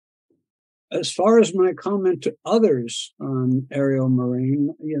As far as my comment to others on aerial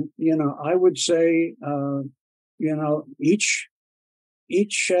marine, I would say,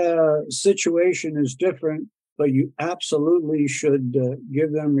 each situation is different, but you absolutely should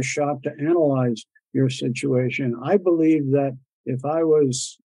give them a shot to analyze your situation. I believe that if I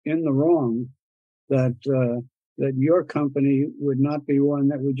was in the wrong, that your company would not be one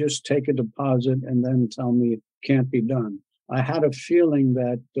that would just take a deposit and then tell me it can't be done. I had a feeling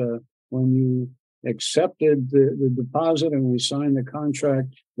that when you accepted the deposit and we signed the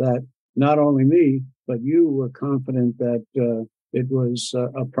contract, that not only me, but you were confident that it was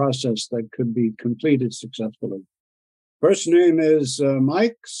a process that could be completed successfully. First name is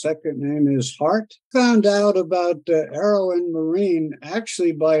Mike. Second name is Hartt. Found out about Aero and Marine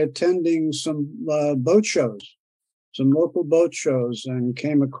actually by attending some boat shows, some local boat shows, and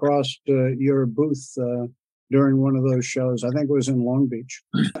came across your booth during one of those shows. I think it was in Long Beach.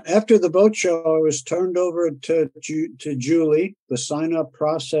 After the boat show, I was turned over to Julie. The sign-up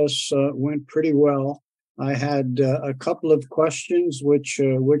process went pretty well. I had a couple of questions which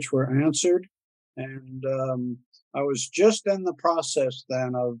were answered, and I was just in the process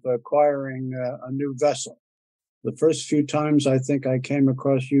then of acquiring a new vessel. The first few times I think I came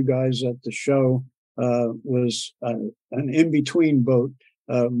across you guys at the show was an in-between boat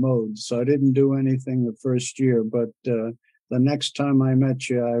mode. So I didn't do anything the first year, but the next time I met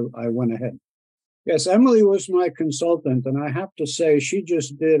you, I went ahead. Yes, Emily was my consultant, and I have to say she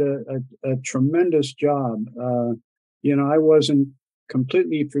just did a tremendous job. I wasn't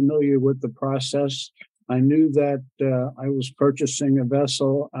completely familiar with the process. I knew that I was purchasing a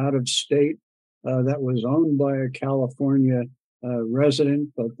vessel out of state that was owned by a California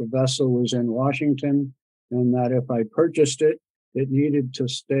resident, but the vessel was in Washington, and that if I purchased it, it needed to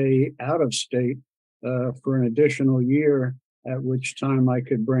stay out of state for an additional year, at which time I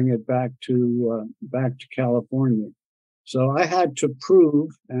could bring it back to California. So I had to prove,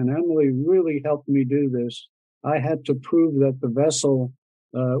 and Emily really helped me do this, I had to prove that the vessel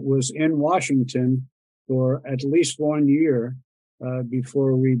was in Washington for at least 1 year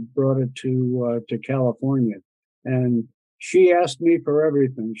before we brought it to California. And she asked me for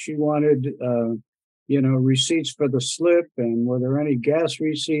everything. She wanted, receipts for the slip, and were there any gas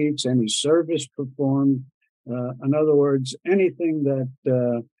receipts, any service performed. In other words, anything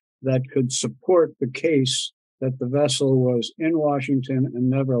that could support the case that the vessel was in Washington and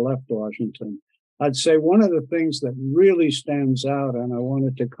never left Washington. I'd say one of the things that really stands out, and I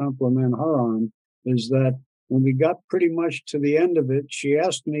wanted to compliment her on, is that when we got pretty much to the end of it, she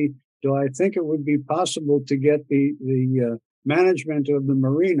asked me, do I think it would be possible to get the management of the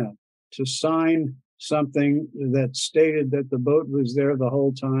marina to sign something that stated that the boat was there the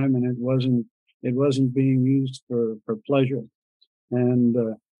whole time and it wasn't being used for pleasure. And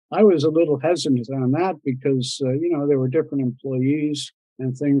I was a little hesitant on that because, there were different employees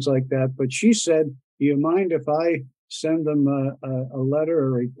and things like that. But she said, do you mind if I send them a letter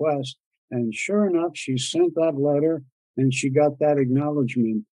or request? And sure enough, she sent that letter and she got that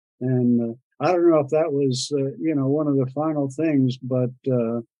acknowledgement. And I don't know if that was, one of the final things, but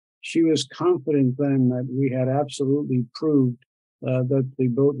she was confident then that we had absolutely proved that the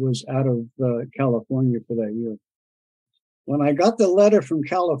boat was out of California for that year. When I got the letter from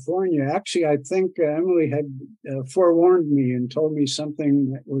California, actually, I think Emily had forewarned me and told me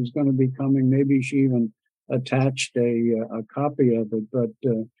something that was going to be coming. Maybe she even attached a copy of it, but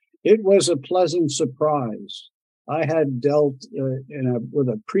it was a pleasant surprise. I had dealt with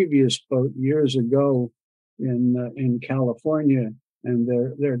a previous boat years ago in California,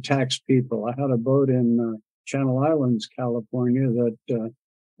 and they're tax people. I had a boat in Channel Islands, California, that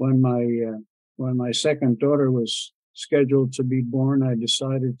when my second daughter was scheduled to be born, I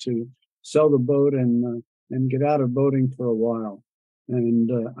decided to sell the boat and get out of boating for a while.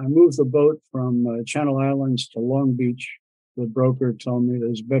 And I moved the boat from Channel Islands to Long Beach. The broker told me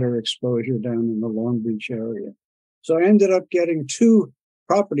there's better exposure down in the Long Beach area. So I ended up getting 2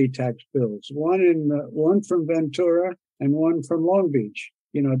 property tax bills, one from Ventura and one from Long Beach,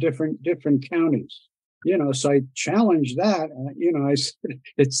 different counties. So I challenged that. I said,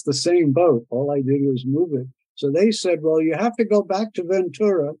 it's the same boat. All I did was move it. So they said, well, you have to go back to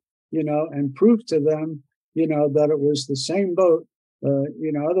Ventura, and prove to them, that it was the same boat.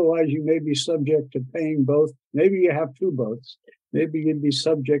 Otherwise you may be subject to paying both. Maybe you have 2 boats. Maybe you'd be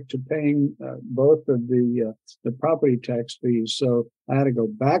subject to paying both of the property tax fees. So I had to go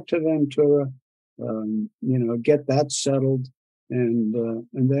back to Ventura, get that settled, and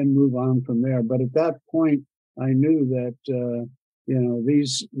then move on from there. But at that point, I knew that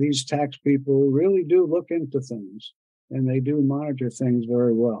these tax people really do look into things, and they do monitor things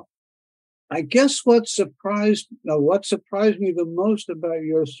very well. I guess what surprised me the most about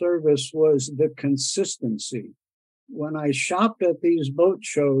your service was the consistency. When I shopped at these boat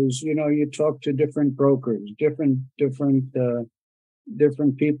shows, you talk to different brokers, different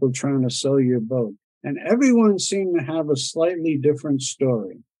people trying to sell your boat, and everyone seemed to have a slightly different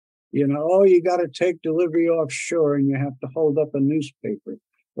story. Oh, you got to take delivery offshore, and you have to hold up a newspaper,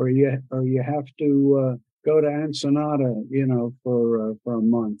 or you have to go to Ensenada, for a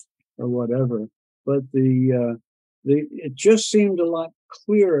month or whatever. But it just seemed a lot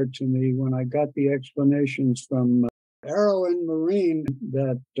clearer to me when I got the explanations from Aero and Marine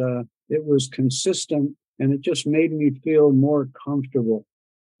that it was consistent, and it just made me feel more comfortable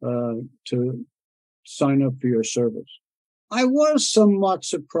to sign up for your service. I was somewhat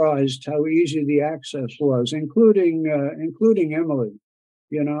surprised how easy the access was, including Emily.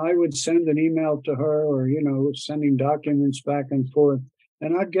 I would send an email to her, or sending documents back and forth,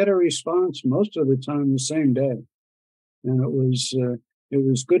 and I'd get a response most of the time the same day. And it was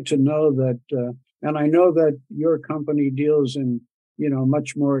good to know that. And I know that your company deals in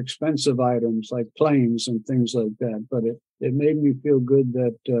much more expensive items like planes and things like that. But it made me feel good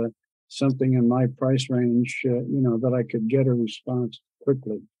that something in my price range, that I could get a response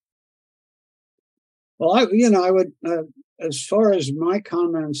quickly. Well, I would, as far as my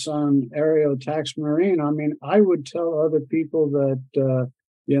comments on Aereo Tax Marine, I mean, I would tell other people that,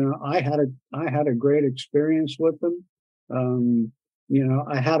 I had a great experience with them.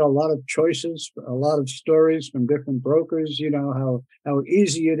 I had a lot of choices, a lot of stories from different brokers, how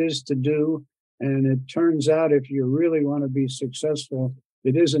easy it is to do. And it turns out if you really want to be successful,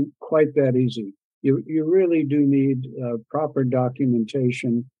 it isn't quite that easy. You really do need proper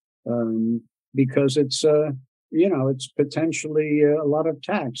documentation, because it's potentially a lot of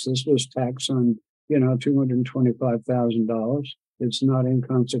tax. This was tax on, $225,000. It's not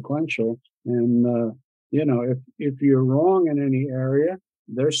inconsequential. And, if you're wrong in any area,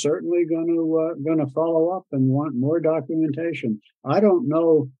 they're certainly going to follow up and want more documentation. I don't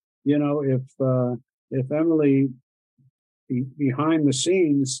know, if Emily behind the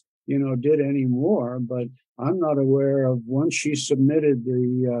scenes, did any more, but I'm not aware of, once she submitted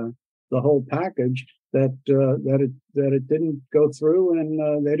the whole package, that it didn't go through,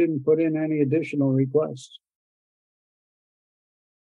 and they didn't put in any additional requests.